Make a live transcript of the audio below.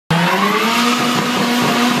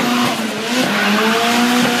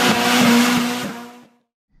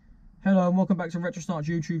welcome back to RetroStart's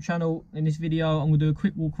YouTube channel. In this video I'm going to do a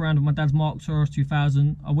quick walk around of my dad's MK2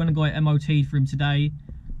 Rs2000. I went and got it MOT'd for him today,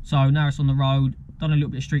 so now it's on the road. Done a little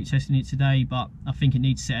bit of street testing it today, but I think it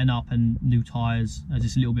needs setting up and new tyres, as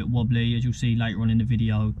it's a little bit wobbly, as you'll see later on in the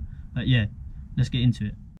video. But yeah, let's get into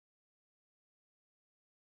it.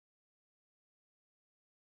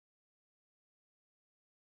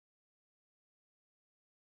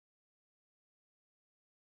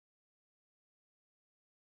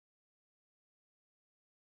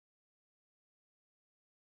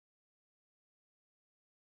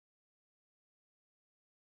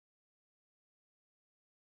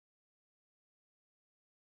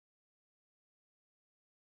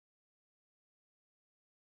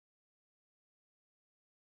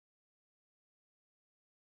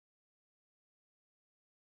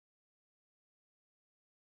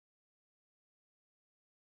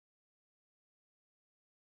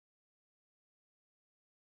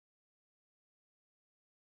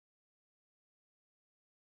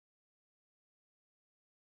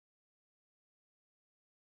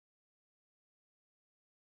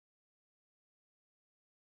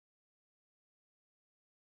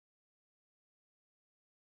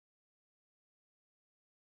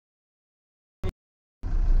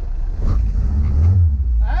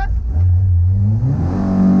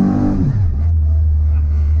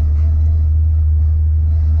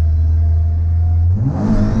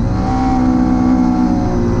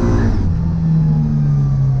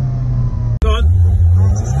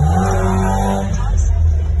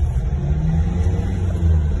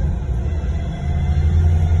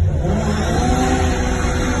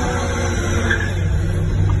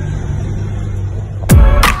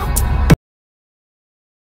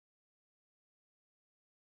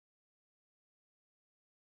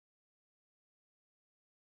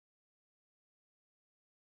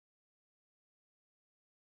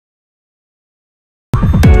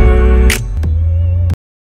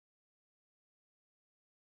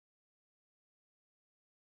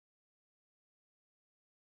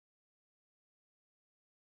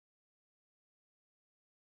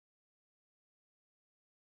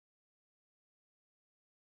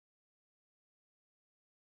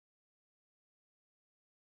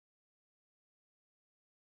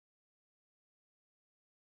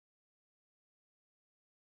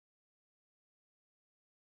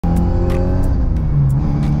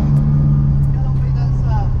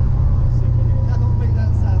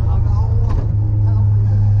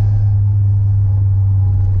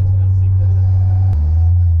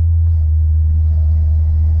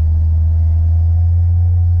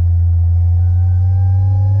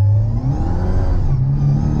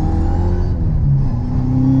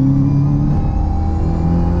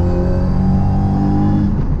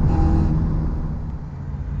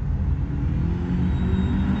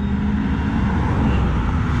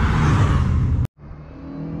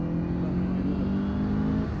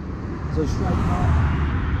 So straight up,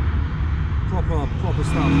 proper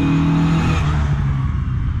stuff.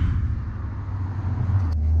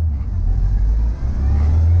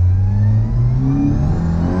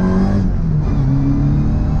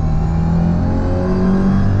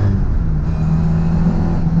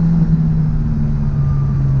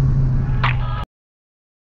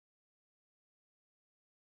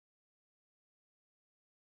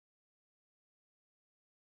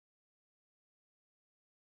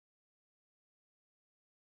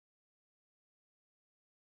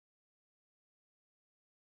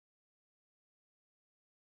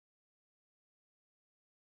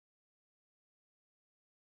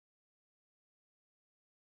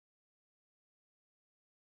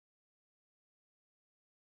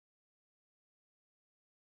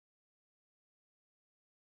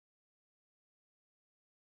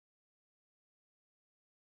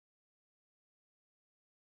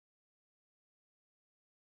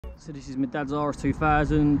 So this is my dad's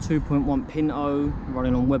RS2000 2.1 Pinto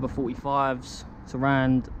running on Weber 45s. It's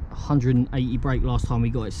around 180 brake last time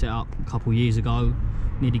we got it set up a couple years ago.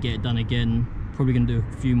 Need to get it done again. Probably going to do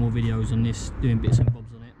a few more videos on this, doing bits and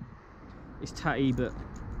bobs on it. It's tatty but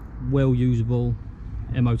well usable,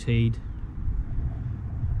 MOT'd.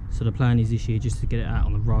 So the plan is this year just to get it out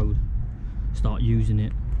on the road, start using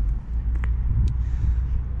it.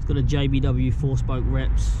 It's got a JBW 4-spoke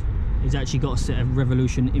reps. He's actually got a set of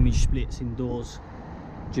Revolution image splits indoors,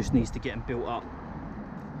 just needs to get them built up.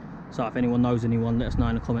 So if anyone knows anyone, let us know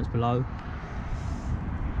in the comments below.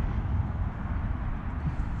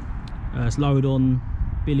 It's lowered on,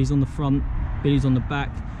 billies on the front, billies on the back,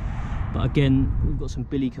 but again we've got some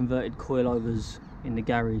billy converted coilovers in the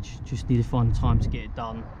garage, just need to find the time to get it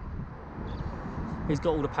done. He's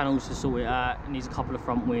got all the panels to sort it out. It needs a couple of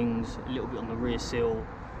front wings, a little bit on the rear sill.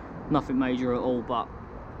 Nothing major at all, but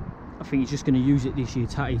I think he's just going to use it this year,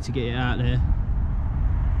 Tatty, to get it out there.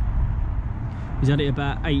 He's had it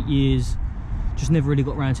about 8 years, just never really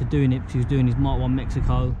got around to doing it because he was doing his Mark 1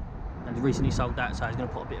 Mexico and recently sold that, so he's going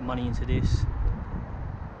to put a bit of money into this.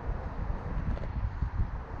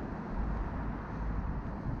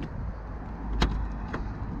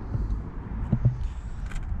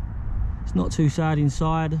 It's not too sad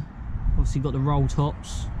inside, obviously got the roll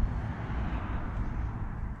tops.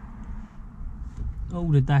 All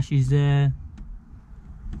the dashes there,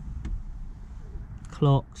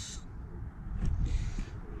 clocks.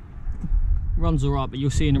 Runs alright, but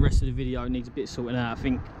you'll see in the rest of the video it needs a bit sorting out. I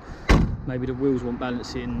think maybe the wheels want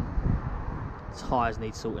balancing, tyres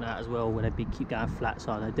need sorting out as well when they keep going flat,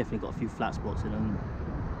 so they've definitely got a few flat spots in them.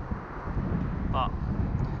 But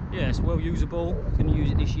yeah, it's well usable. I'm going to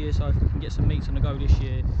use it this year, so if we can get some meets on the go this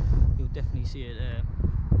year, you'll definitely see it there.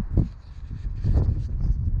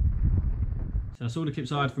 So that's all the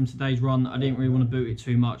clips I had from today's run. I didn't really want to boot it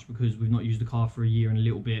too much because we've not used the car for a year and a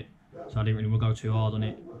little bit, so I didn't really want to go too hard on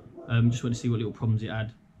it. Just wanted to see what little problems it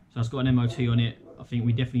had. So it's got an MOT on it. I think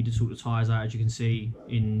we definitely did sort the tyres out. As you can see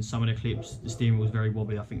in some of the clips, the steering wheel was very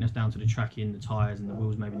wobbly. I think that's down to the tracking, the tyres, and the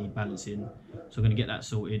wheels maybe need balancing. So I'm going to get that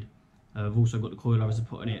sorted. I've also got the coilovers to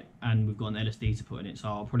put in it, and we've got an LSD to put in it. So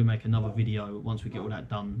I'll probably make another video once we get all that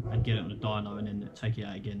done and get it on the dyno and then take it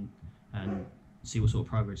out again and see what sort of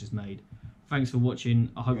progress is made. Thanks for watching.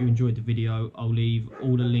 I hope you enjoyed the video. I'll leave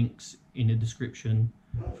all the links in the description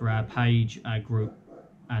for our page, our group,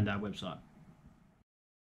 and our website.